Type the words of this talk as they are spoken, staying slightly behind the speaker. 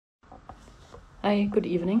Hi, good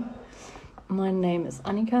evening. My name is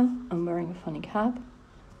Anika. I'm wearing a funny cap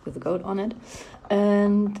with a goat on it.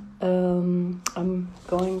 And I'm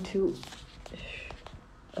going to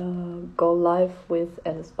go live with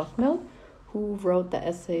Alice Bucknell, who wrote the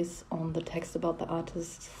essays on the text about the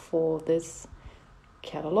artists for this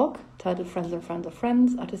catalog titled Friends and Friends of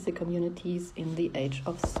Friends, Artistic Communities in the Age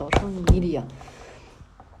of Social Media.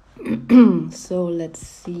 So let's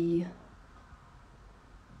see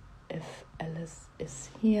if Alice is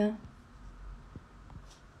here.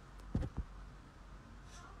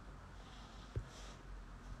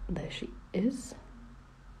 There she is.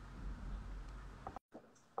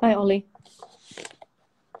 Hi, Ollie.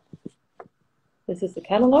 This is the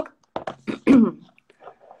catalog.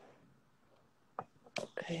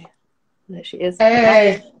 Okay, there she is.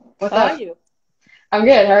 Hey, what's How up? are you? I'm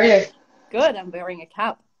good. How are you? Good. I'm wearing a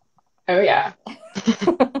cap. Oh yeah.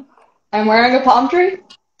 I'm wearing a palm tree,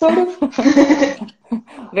 sort of.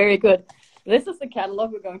 Very good. This is the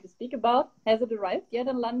catalog we're going to speak about. Has it arrived yet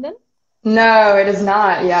in London? No, it is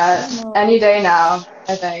not yet. No. Any day now,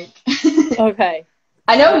 I think. Okay.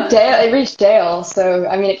 I know Dale. It reached Dale, so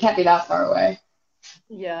I mean, it can't be that far away.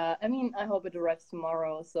 Yeah, I mean, I hope it arrives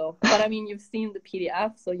tomorrow. So, but I mean, you've seen the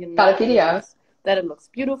PDF, so you know Got a PDF. that it looks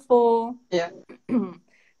beautiful. Yeah.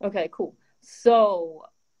 Okay, cool. So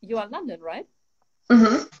you are in London, right?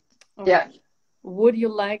 Mhm. Okay. Yeah. Would you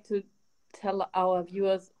like to tell our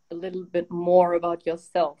viewers a little bit more about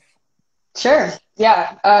yourself? Sure.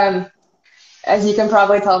 Yeah. As you can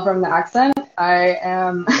probably tell from the accent, I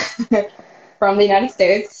am from the United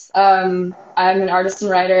States. I'm an artist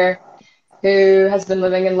and writer who has been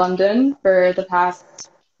living in London for the past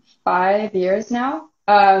 5 years now.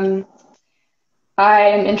 I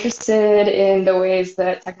am interested in the ways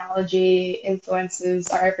that technology influences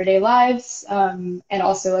our everyday lives, and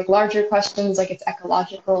also like larger questions like its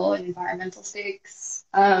ecological and environmental stakes.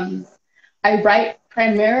 I write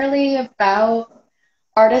primarily about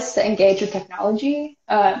artists that engage with technology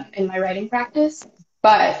in my writing practice,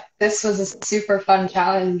 but this was a super fun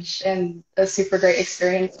challenge and a super great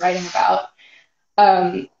experience writing about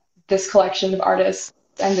this collection of artists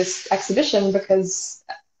and this exhibition because,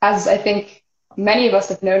 as I think many of us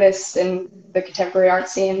have noticed in the contemporary art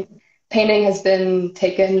scene, painting has been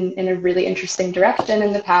taken in a really interesting direction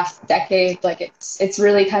in the past decade. Like it's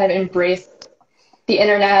really kind of embraced the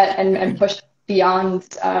internet and pushed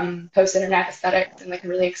beyond post-internet aesthetics in like a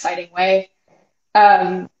really exciting way.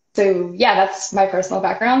 So yeah, that's my personal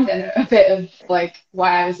background and a bit of like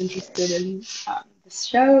why I was interested in this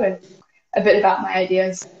show and a bit about my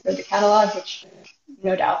ideas for the catalog, which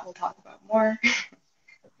no doubt we'll talk about more.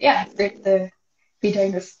 Yeah, it's great to be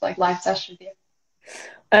doing this like live session with you.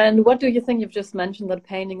 And what do you think? You've just mentioned that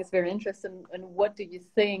painting is very interesting. And what do you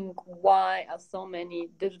think? Why are so many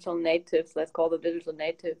digital natives, let's call them digital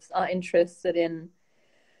natives, are interested in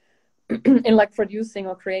like producing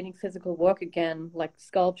or creating physical work again, like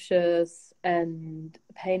sculptures and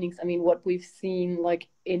paintings? I mean, what we've seen, like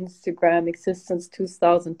Instagram exists since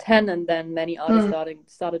 2010, and then many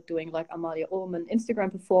artists started doing like Amalia Ullman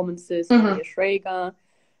Instagram performances, Maria Schrager,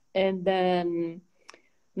 and then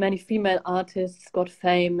many female artists got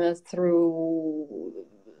famous through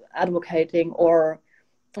advocating or,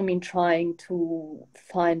 I mean, trying to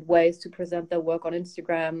find ways to present their work on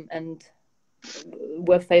Instagram and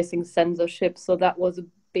were facing censorship. So that was a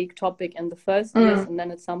big topic in the first years. And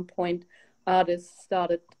then at some point, artists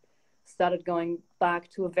started going back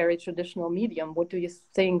to a very traditional medium. What do you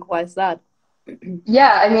think? Why is that?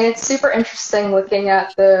 Yeah, I mean, it's super interesting looking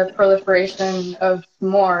at the proliferation of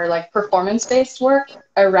more like performance-based work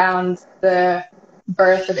around the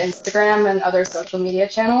birth of Instagram and other social media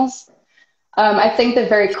channels. I think that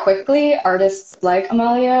very quickly artists like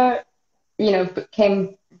Amalia,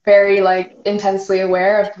 became very like intensely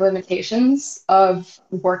aware of the limitations of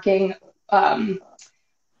working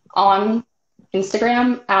on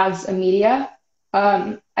Instagram as a media.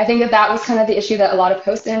 I think that was kind of the issue that a lot of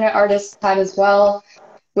post-internet artists had as well,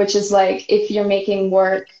 which is like if you're making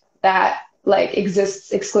work that like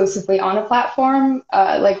exists exclusively on a platform,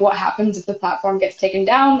 like what happens if the platform gets taken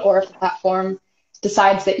down or if the platform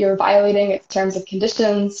decides that you're violating its terms and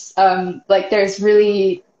conditions. Like there's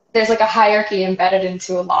like a hierarchy embedded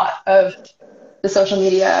into a lot of the social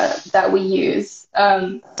media that we use.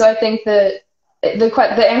 So I think that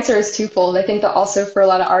the answer is twofold. I think that also for a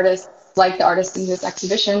lot of artists, like the artists in this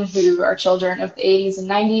exhibition who are children of the 80s and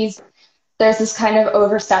 90s, there's this kind of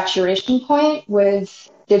oversaturation point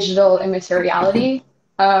with digital immateriality.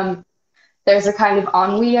 There's a kind of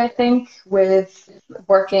ennui, I think, with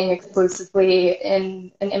working exclusively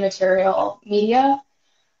in an immaterial media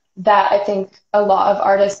that I think a lot of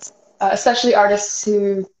artists especially artists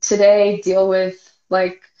who today deal with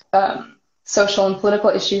like social and political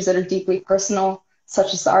issues that are deeply personal,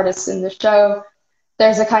 such as the artists in the show.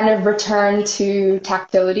 There's a kind of return to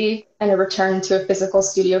tactility and a return to a physical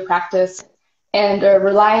studio practice and a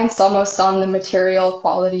reliance almost on the material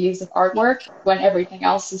qualities of artwork when everything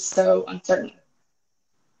else is so uncertain.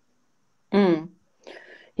 Mm.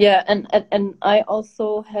 Yeah, and I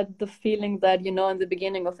also had the feeling that, in the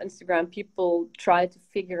beginning of Instagram, people try to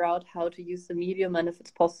figure out how to use the medium and if it's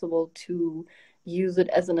possible to use it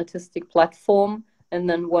as an artistic platform. And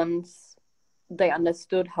then once they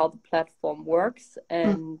understood how the platform works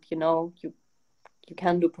and, you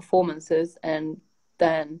can do performances, and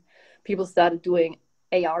then people started doing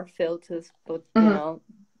AR filters, but,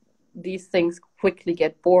 these things quickly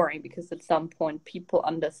get boring because at some point people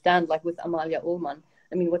understand, like with Amalia Ullmann.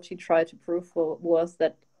 I mean, what she tried to prove was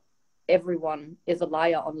that everyone is a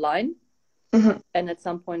liar online. And at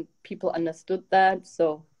some point people understood that.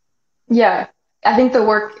 So yeah, I think the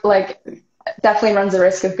work like definitely runs the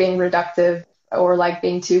risk of being reductive or like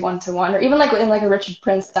being too one-to-one, or even like in like a Richard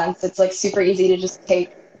Prince sense, it's like super easy to just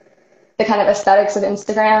take the kind of aesthetics of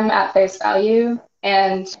Instagram at face value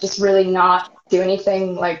and just really not do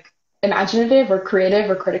anything like imaginative or creative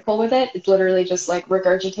or critical with it. It's literally just like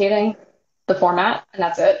regurgitating the format and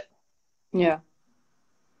that's it. Yeah.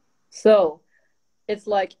 So it's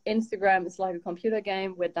like Instagram is like a computer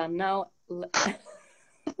game. We're done now.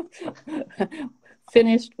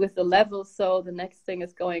 Finished with the level. So the next thing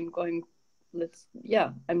is going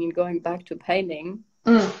back to painting.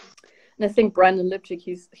 And I think Brandon Lipchik,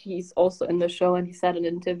 he's also in the show, and he said in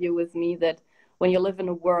an interview with me that when you live in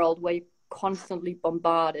a world where you're constantly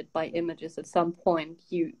bombarded by images, at some point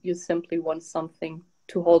you simply want something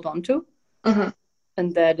to hold on to.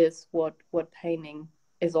 And that is what painting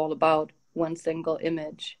is all about, one single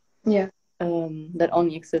image. Yeah. That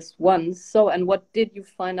only exists once. So, and what did you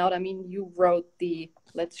find out? I mean, you wrote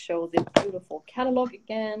let's show the beautiful catalog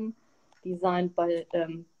again, designed by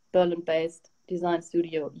Berlin-based design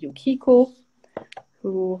studio Yukiko,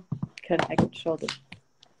 I can show this.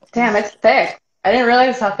 Damn, it's thick. I didn't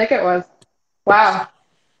realize how thick it was. Wow.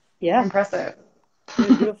 Yeah. Impressive.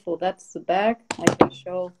 Beautiful. That's the back. I can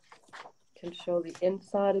show the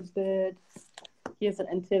inside a bit. Here's an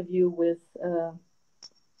interview with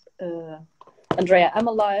Andrea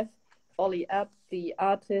Amalive, Ollie App, the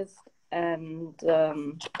artist, and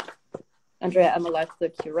Andrea Amalive, the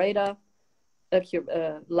curator,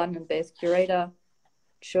 London-based curator.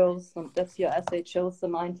 That's your essay, shows the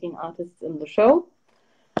 19 artists in the show.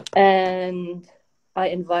 And I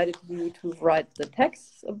invited you to write the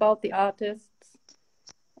texts about the artists.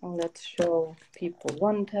 And let's show people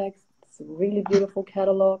one text. It's a really beautiful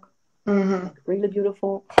catalog. Really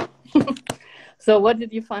beautiful. So what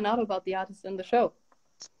did you find out about the artists in the show?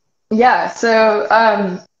 Yeah, so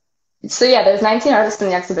there's 19 artists in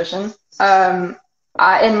the exhibition.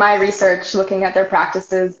 In my research, looking at their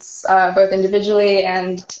practices, both individually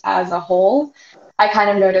and as a whole, I kind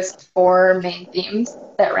of noticed 4 main themes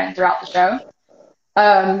that ran throughout the show.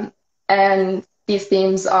 And these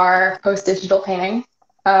themes are post-digital painting.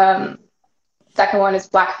 Second one is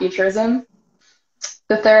Black futurism.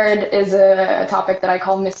 The third is a topic that I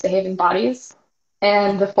call misbehaving bodies.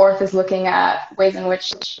 And the fourth is looking at ways in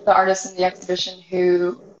which the artists in the exhibition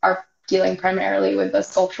who are dealing primarily with the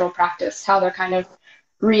sculptural practice, how they're kind of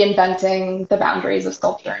reinventing the boundaries of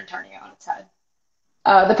sculpture and turning it on its head.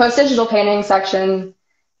 The post-digital painting section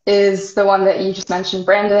is the one that you just mentioned.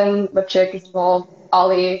 Brandon Lipchik is involved,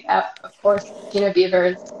 Ollie F, of course, Gina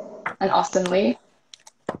Beavers, and Austin Lee.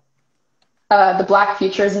 The Black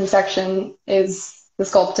futurism section is the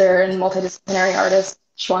sculptor and multidisciplinary artist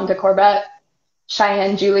Shawanda Corbett,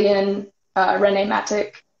 Cheyenne Julien, Rene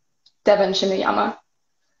Matic, Devan Shimoyama.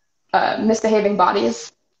 Misbehaving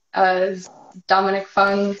bodies, Dominique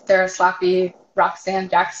Fung, Sarah Slappey, Roxanne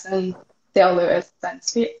Jackson, Dale Lewis, and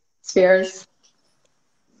Spiers.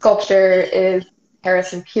 Sculpture is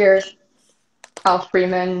Harrison Pearce, Al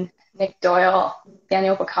Freeman, Nick Doyle,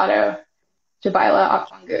 Daniel Boccato, Jebila,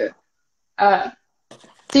 Okongwu.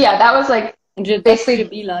 So yeah, that was like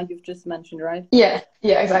basically Jebila you've just mentioned, right? Yeah,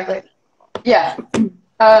 exactly. Yeah.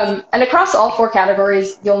 And across all 4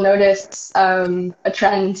 categories, you'll notice a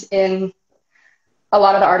trend in a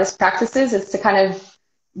lot of the artist practices is to kind of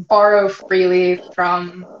borrow freely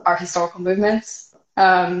from our historical movements.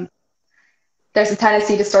 There's a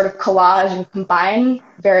tendency to sort of collage and combine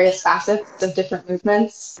various facets of different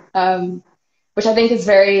movements, which I think is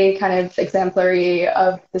very kind of exemplary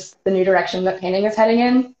of the new direction that painting is heading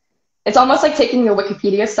in. It's almost like taking a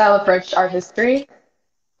Wikipedia style approach to art history.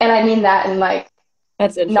 And I mean that in like,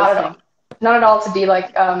 that's interesting. Not at all. not at all to be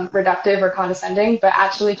like reductive or condescending, but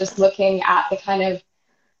actually just looking at the kind of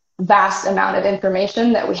vast amount of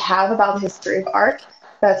information that we have about the history of art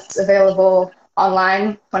that's available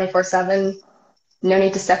online 24/7. No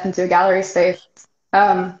need to step into a gallery space.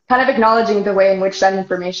 Kind of acknowledging the way in which that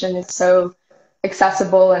information is so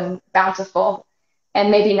accessible and bountiful, and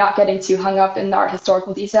maybe not getting too hung up in the art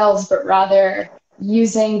historical details, but rather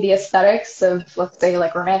using the aesthetics of, let's say,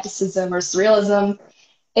 like romanticism or surrealism,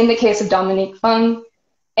 in the case of Dominique Fung,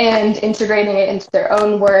 and integrating it into their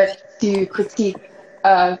own work to critique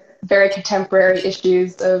very contemporary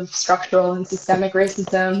issues of structural and systemic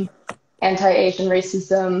racism, anti-Asian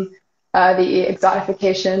racism, the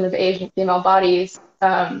exotification of Asian female bodies,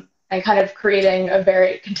 and kind of creating a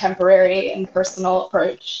very contemporary and personal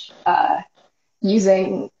approach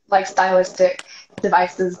using like stylistic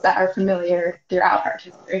devices that are familiar throughout art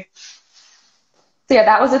history. So yeah,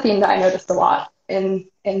 that was a theme that I noticed a lot in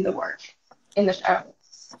the work, in the show.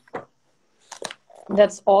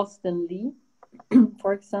 That's Austin Lee,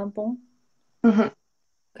 for example. Mm-hmm.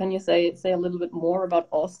 Can you say a little bit more about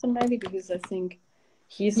Austin, maybe? Because I think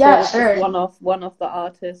he's sure. one of the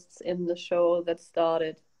artists in the show that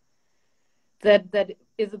started. That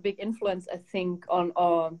is a big influence, I think,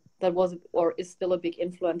 on that was or is still a big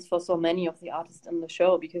influence for so many of the artists in the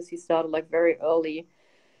show, because he started like very early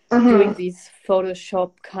doing these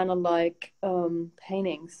Photoshop kind of like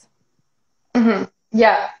paintings. Mm-hmm.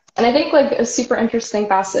 Yeah, and I think like a super interesting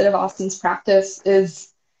facet of Austin's practice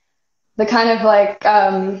is the kind of like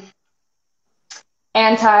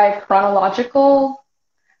anti-chronological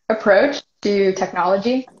approach to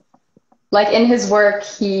technology. Like in his work,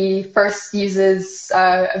 he first uses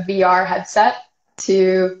a VR headset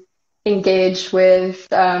to engage with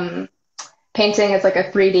painting as like a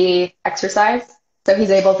 3D exercise. So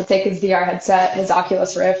he's able to take his VR headset, his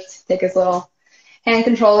Oculus Rift, take his little hand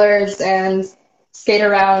controllers and skate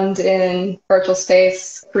around in virtual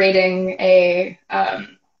space, creating a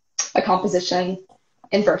composition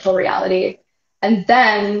in virtual reality. And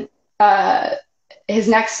then his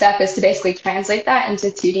next step is to basically translate that into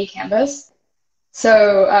 2D canvas.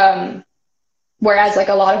 So whereas like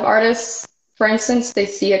a lot of artists, for instance, they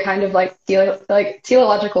see a kind of like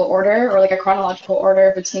teleological order or like a chronological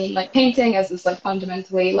order between like painting as this like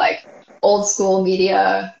fundamentally like old school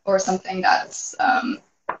media or something that's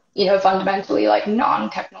fundamentally like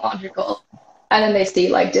non-technological, and then they see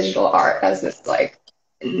like digital art as this like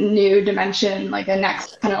new dimension, like a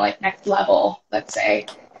next level, let's say,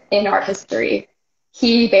 in art history.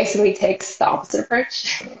 He basically takes the opposite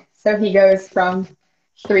approach. So he goes from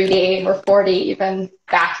 3D or 4D even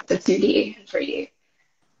back to 2D and 3D.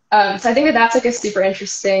 So I think that that's like a super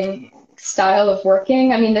interesting style of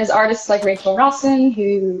working. I mean, there's artists like Rachel Rawson,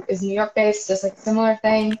 who is New York based, does like a similar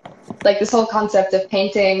thing. Like this whole concept of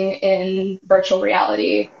painting in virtual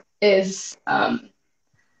reality is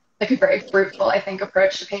like a very fruitful, I think,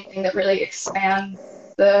 approach to painting that really expands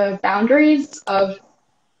the boundaries of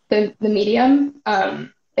the medium.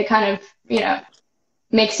 It kind of,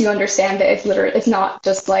 makes you understand that it's not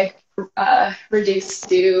just like reduced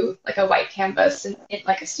to like a white canvas in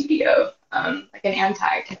like a studio, like an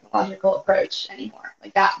anti-technological approach anymore.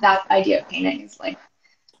 Like that idea of painting is like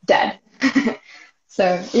dead.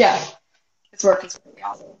 So yeah, his work is really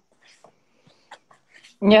awesome.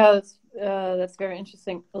 Yeah, that's very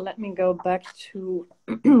interesting. Let me go back to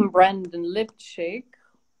Brandon Lipchik,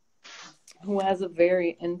 who has a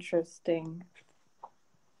very interesting.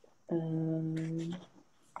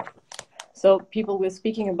 So people were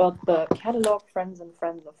speaking about the catalog, Friends and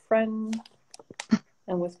Friends of Friends,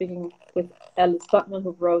 and we're speaking with Alice Bucknell,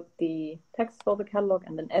 who wrote the text for the catalog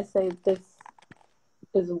and an essay. This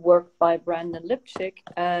is a work by Brandon Lipchik,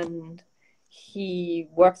 and he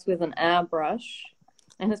works with an airbrush,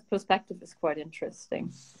 and his perspective is quite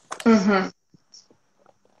interesting. Mm-hmm.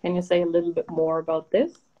 Can you say a little bit more about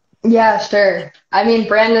this? Yeah, sure. I mean,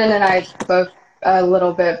 Brandon and I spoke a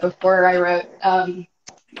little bit before I wrote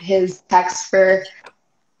his text for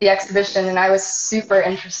the exhibition, and I was super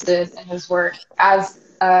interested in his work as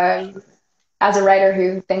a writer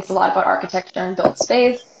who thinks a lot about architecture and built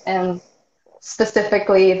space, and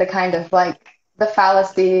specifically the kind of like the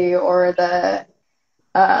fallacy or the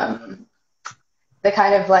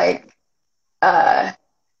kind of like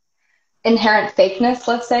inherent fakeness,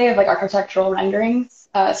 let's say, of like architectural renderings,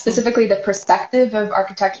 specifically the perspective of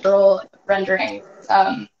architectural renderings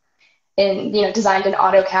designed in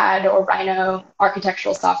AutoCAD or Rhino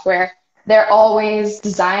architectural software. They're always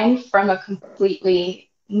designed from a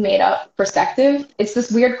completely made up perspective. It's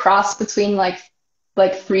this weird cross between like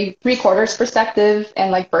three-quarters perspective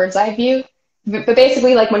and like bird's eye view. But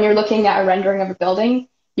basically, like when you're looking at a rendering of a building,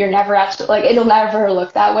 you're never actually, like, it'll never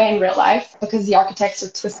look that way in real life because the architects are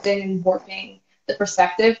twisting and warping the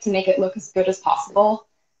perspective to make it look as good as possible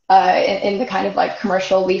in the kind of like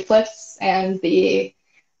commercial leaflets and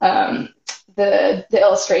um, the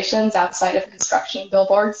illustrations outside of construction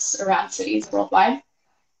billboards around cities worldwide.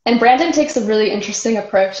 And Brandon takes a really interesting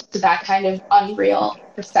approach to that kind of unreal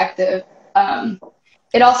perspective.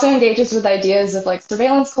 It also engages with ideas of like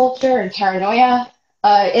surveillance culture and paranoia.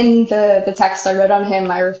 In the text I wrote on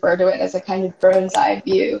him, I refer to it as a kind of bird's eye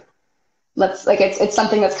view. It's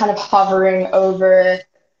something that's kind of hovering over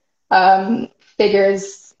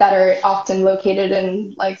figures that are often located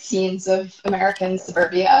in like scenes of American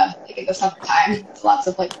suburbia, like in the summertime. It's lots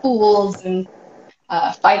of like pools and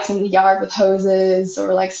fights in the yard with hoses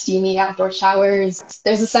or like steamy outdoor showers.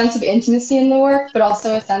 There's a sense of intimacy in the work, but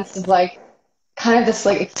also a sense of like kind of this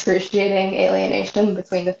like excruciating alienation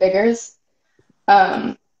between the figures.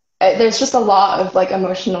 There's just a lot of like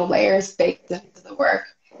emotional layers baked into the work.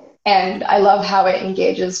 And I love how it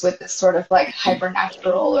engages with this sort of like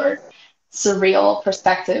hypernatural or surreal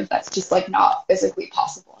perspective that's just like not physically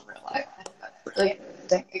possible in real life. I think that's really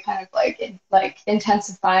interesting. It kind of like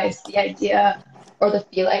intensifies the idea or the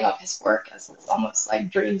feeling of his work as this almost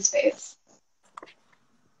like dream space.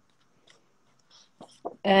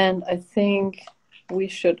 And I think we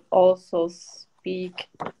should also speak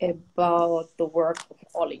about the work of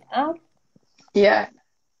Ollie. Yeah.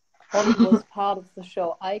 Ollie was part of the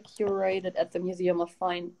show I curated at the Museum of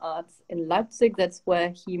Fine Arts in Leipzig. That's where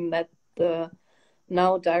he met the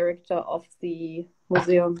now director of the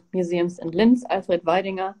museums in Linz, Alfred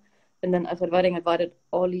Weidinger. And then Alfred Weidinger invited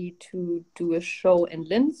Ollie to do a show in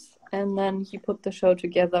Linz. And then he put the show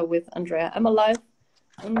together with Andrea Emmerleif.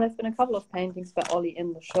 And there's been a couple of paintings by Ollie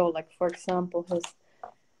in the show, like, for example,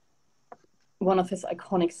 one of his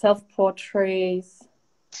iconic self-portraits.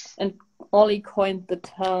 And Ollie coined the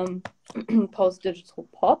term post-digital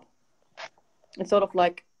pop. It's sort of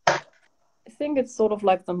like, I think it's sort of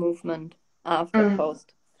like the movement after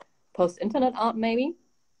post-internet art, maybe.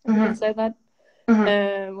 You can say that.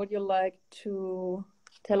 Would you like to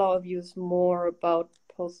tell our viewers more about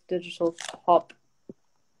post-digital pop?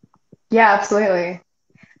 Yeah, absolutely.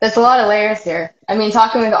 There's a lot of layers here. I mean,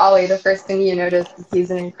 talking with Ollie, the first thing you notice is he's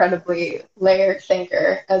an incredibly layered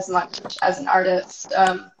thinker as much as an artist.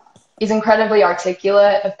 He's incredibly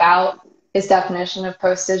articulate about his definition of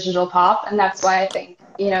post-digital pop, and that's why I think,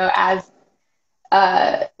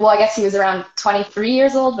 I guess he was around 23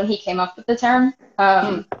 years old when he came up with the term.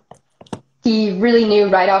 He really knew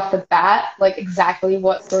right off the bat, like, exactly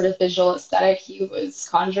what sort of visual aesthetic he was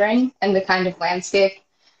conjuring and the kind of landscape,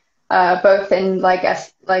 both in like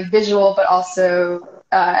visual, but also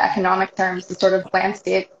economic terms, the sort of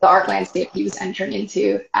landscape, the art landscape he was entering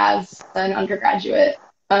into as an undergraduate.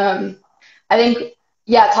 I think,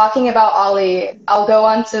 talking about Ollie, I'll go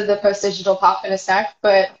on to the post-digital pop in a sec,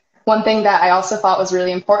 but one thing that I also thought was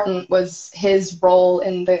really important was his role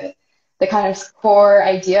in the kind of core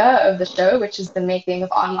idea of the show, which is the making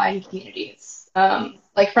of online communities.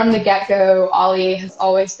 Like from the get-go, Ollie has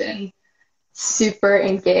always been super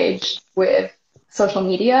engaged with social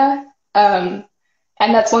media. And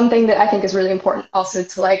that's one thing that I think is really important also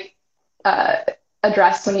to like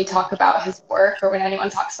address when you talk about his work or when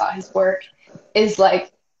anyone talks about his work is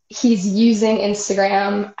like he's using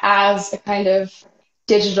Instagram as a kind of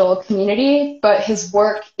digital community, but his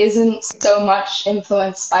work isn't so much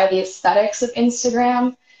influenced by the aesthetics of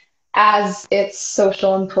Instagram as its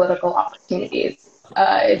social and political opportunities.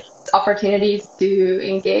 It's opportunities to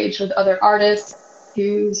engage with other artists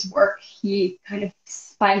whose work he kind of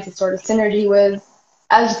finds a sort of synergy with,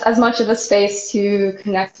 as much of a space to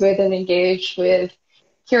connect with and engage with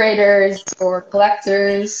curators or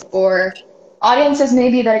collectors or audiences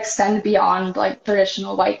maybe that extend beyond like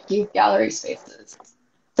traditional white cube gallery spaces.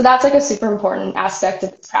 So that's like a super important aspect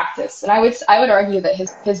of his practice. And I would argue that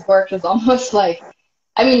his work is almost like,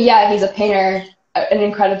 I mean, yeah, he's a painter, an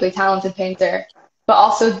incredibly talented painter, but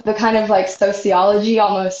also the kind of like sociology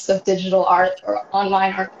almost of digital art or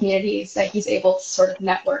online art communities that he's able to sort of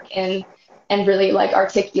network in and really like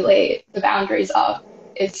articulate the boundaries of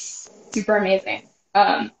is super amazing.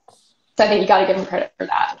 So I think you got to give him credit for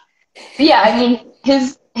that. But yeah, I mean,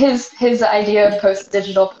 his idea of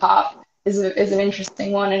post-digital pop is an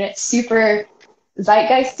interesting one, and it's super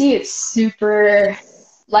zeitgeisty. It's super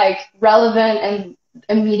like relevant and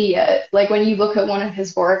immediate. Like when you look at one of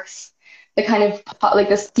his works, the kind of like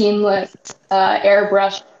the seamless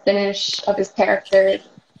airbrush finish of his characters,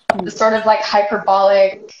 the sort of like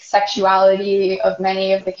hyperbolic sexuality of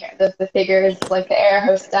many of the figures, like the air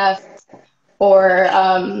hostess or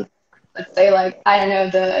let's say like, I don't know,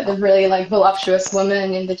 the really like voluptuous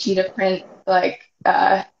woman in the cheetah print, like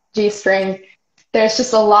G-string. There's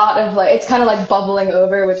just a lot of like, it's kind of like bubbling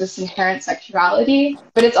over with this inherent sexuality,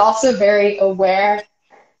 but it's also very aware.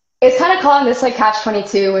 It's kind of calling this like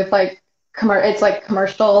catch-22 with like, it's like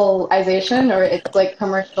commercialization, or it's like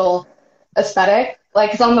commercial aesthetic.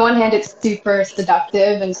 Like, 'cause on the one hand, it's super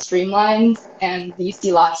seductive and streamlined, and you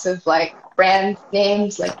see lots of like brand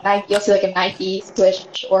names, like Nike. You'll see like a Nike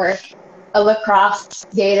Swish or a lacrosse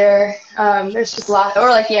skater. There's just a lot, or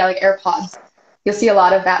like, yeah, like AirPods. You'll see a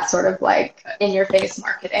lot of that sort of like in your face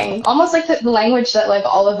marketing, almost like the language that like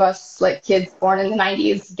all of us like kids born in the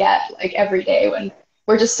 90s get like every day, when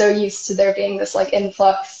we're just so used to there being this like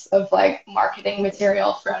influx of like marketing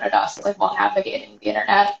material thrown at us like while navigating the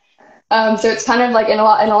internet. So it's kind of like in a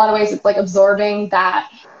lot of ways it's like absorbing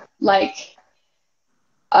that like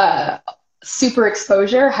uh, super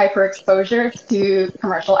exposure, hyper exposure to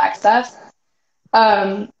commercial excess.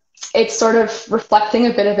 Um, it's sort of reflecting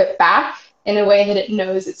a bit of it back in a way that it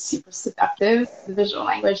knows it's super seductive. The visual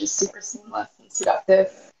language is super seamless and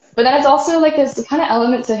seductive. But then it's also like there's kind of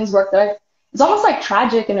element to his work that it's almost like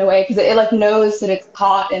tragic in a way, because it like knows that it's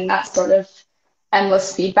caught in that sort of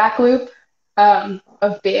endless feedback loop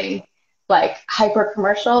of being like hyper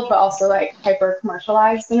commercial, but also like hyper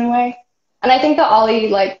commercialized in a way. And I think that Ollie,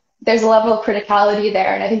 like, there's a level of criticality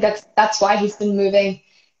there, and I think that's why he's been moving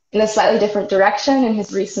in a slightly different direction in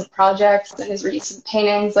his recent projects and his recent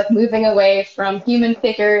paintings, like moving away from human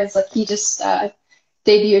figures. Like he just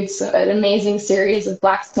debuted an amazing series of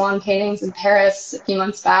black swan paintings in Paris a few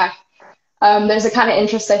months back. There's a kind of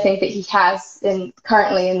interest I think that he has in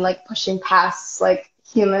currently in like pushing past like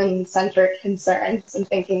human-centric concerns and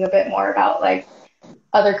thinking a bit more about like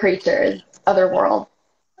other creatures, other worlds,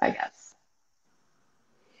 I guess.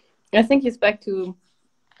 I think he's back to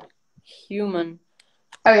human.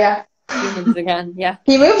 Oh yeah. Humans again, yeah.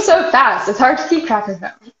 He moves so fast, it's hard to keep track of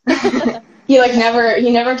him. he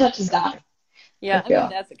never touches down. Yeah, I mean,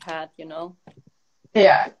 that's a cat, you know.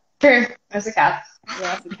 Yeah, true. That's a cat. Yeah,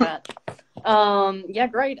 that's a cat. Yeah,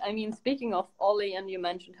 great. I mean, speaking of Ollie, and you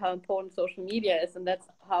mentioned how important social media is, and that's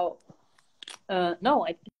how. No,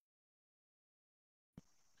 I.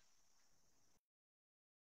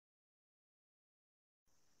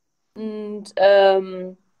 And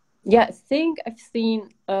yeah, I think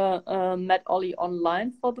I've met Ollie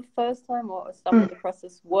online for the first time, or stumbled across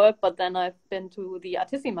his work, but then I've been to the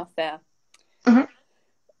Artissima fair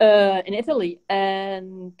in Italy,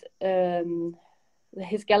 and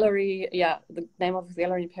his gallery, the name of his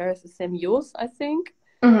gallery in Paris is Semios, I think.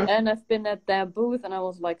 And I've been at their booth, and I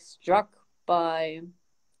was like struck by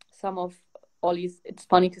some of Ollie's, it's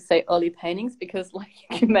funny to say early paintings, because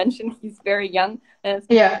like you mentioned, he's very young, and it's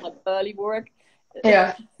like early work.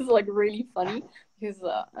 It's like really funny because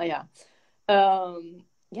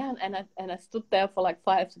and I stood there for like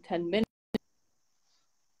 5 to 10 minutes.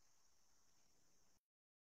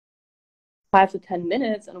 5 to 10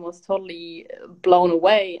 minutes, and was totally blown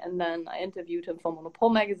away. And then I interviewed him for Monopole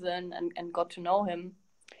magazine and got to know him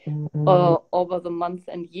over the months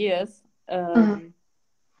and years.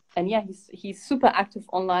 And yeah, he's super active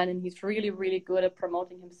online, and he's really, really good at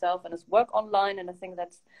promoting himself and his work online. And I think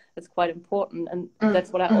that's quite important. And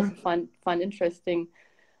that's what I also find interesting,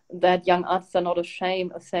 that young artists are not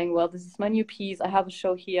ashamed of saying, well, this is my new piece. I have a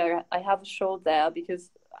show here. I have a show there.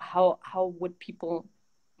 Because how would people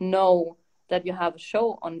know that you have a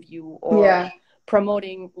show on view, or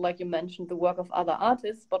promoting, like you mentioned, the work of other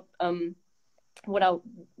artists? But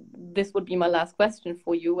this would be my last question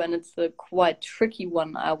for you, and it's a quite tricky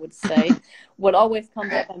one, I would say. What always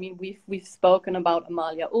comes up, I mean, we've spoken about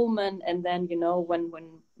Amalia Ullman, and then, you know, when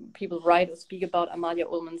people write or speak about Amalia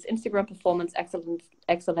Ullman's Instagram performance,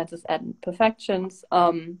 excellences and perfections,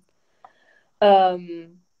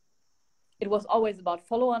 it was always about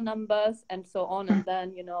follower numbers and so on. And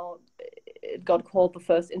then, you know, it got called the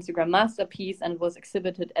first Instagram masterpiece, and was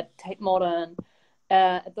exhibited at Tate Modern,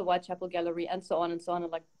 at the Whitechapel Gallery, and so on,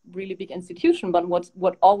 like really big institution. But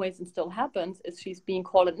what always and still happens is she's being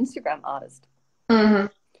called an Instagram artist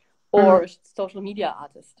or social media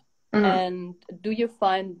artist. And do you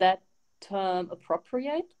find that term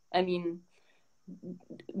appropriate? I mean,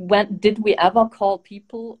 when did we ever call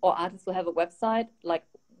people or artists who have a website like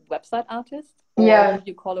website artists? Or do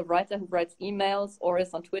you call a writer who writes emails or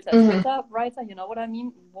is on Twitter Twitter writer? You know what I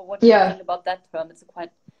mean? What do you think about that term? It's a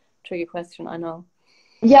quite tricky question, I know.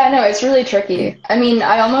 Yeah, no, it's really tricky. I mean,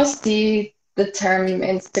 I almost see the term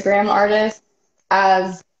Instagram artist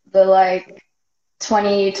as the like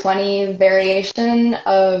 2020 variation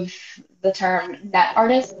of the term net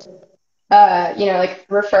artist, like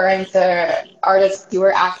referring to artists who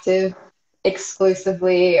were active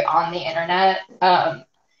exclusively on the internet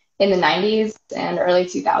in the 90s and early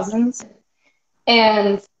 2000s.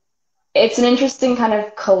 And it's an interesting kind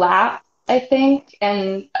of collapse, I think.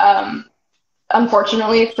 And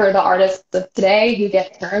unfortunately for the artists of today who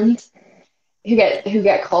get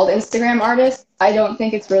called Instagram artists, I don't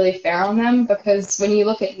think it's really fair on them, because when you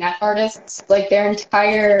look at net artists, like their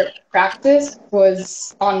entire practice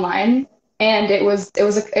was online, and it was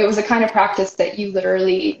a kind of practice that you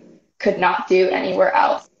literally could not do anywhere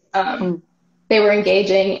else. They were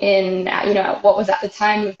engaging in what was at the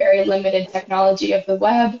time a very limited technology of the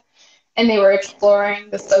web, and they were exploring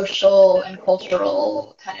the social and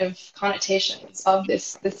cultural kind of connotations of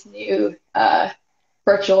this new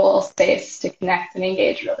virtual space to connect and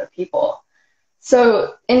engage with other people.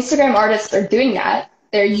 So Instagram artists are doing that.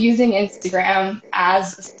 They're using Instagram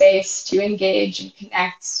as a space to engage and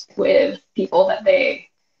connect with people that they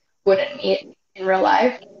wouldn't meet in real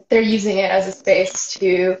life. They're using it as a space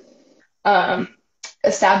to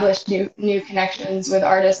establish new connections with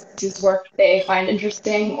artists whose work they find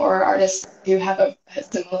interesting, or artists who have a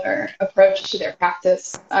similar approach to their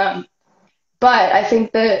practice. But I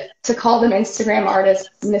think that to call them Instagram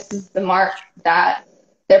artists misses the mark that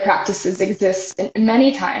their practices exist in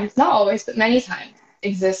many times, not always, but many times,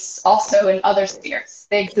 exists also in other spheres.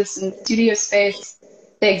 They exist in studio space,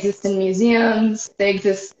 they exist in museums, they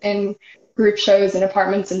exist in group shows in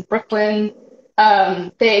apartments in Brooklyn.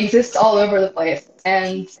 They exist all over the place,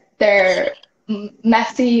 and they're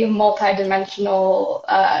messy, multi-dimensional,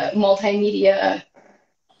 multimedia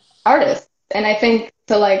artists. And I think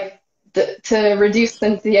to reduce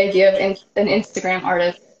them to the idea of an Instagram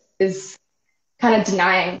artist is kind of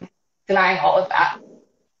denying all of that.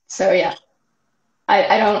 So yeah,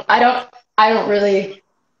 I don't really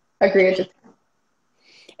agree with it.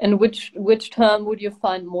 And which term would you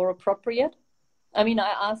find more appropriate? I mean,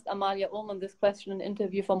 I asked Amalia Ullman this question in an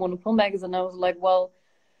interview for Monopole magazine. I was like, well,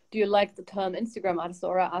 do you like the term Instagram artist?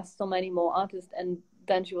 Or I asked so many more artists, and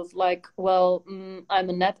then she was like, well, I'm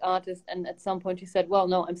a net artist. And at some point she said, well,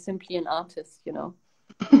 no, I'm simply an artist, I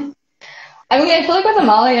mean, I feel like with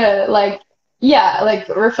Amalia,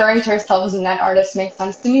 referring to herself as a net artist makes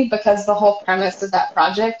sense to me, because the whole premise of that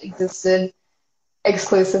project existed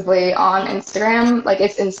exclusively on Instagram. Like,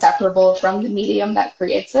 it's inseparable from the medium that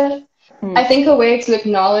creates it. I think a way to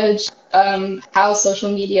acknowledge how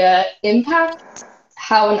social media impacts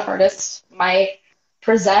how an artist might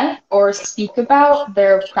present or speak about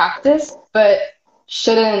their practice, but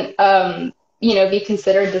shouldn't, be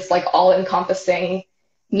considered this all-encompassing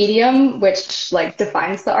medium which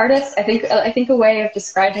defines the artist. I think a way of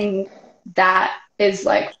describing that is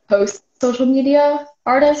post-social media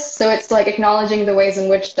artists. So it's acknowledging the ways in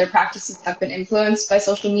which their practices have been influenced by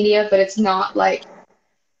social media, but it's not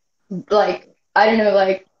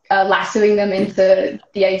lassoing them into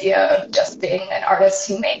the idea of just being an artist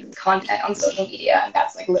who makes content on social media, and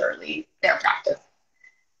that's literally their practice.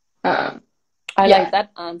 I like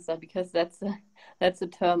that answer, because that's a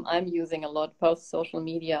term I'm using a lot, post social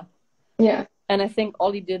media. Yeah. And I think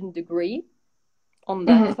Ollie didn't agree on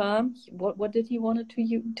that term. What did he want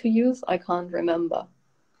to use? I can't remember.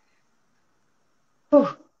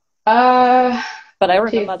 But I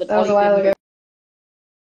remember that was a while ago.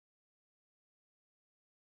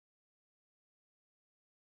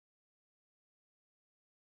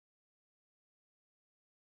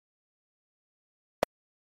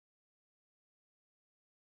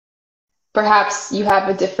 Perhaps you have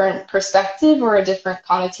a different perspective or a different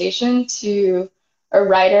connotation to a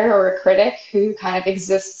writer or a critic who kind of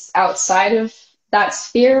exists outside of that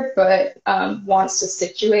sphere, but wants to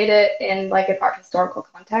situate it in an art historical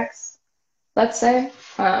context, let's say.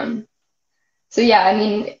 So yeah, I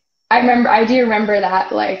mean, I do remember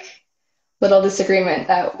that little disagreement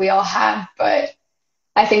that we all had, but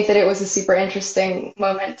I think that it was a super interesting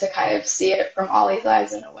moment to kind of see it from Ollie's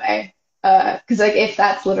eyes in a way. Because if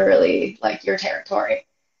that's literally your territory,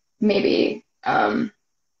 maybe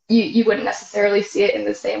you wouldn't necessarily see it in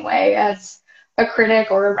the same way as a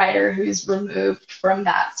critic or a writer who's removed from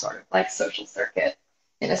that sort of social circuit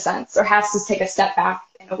in a sense, or has to take a step back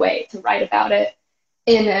in a way to write about it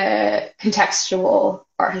in a contextual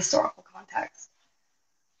art historical context.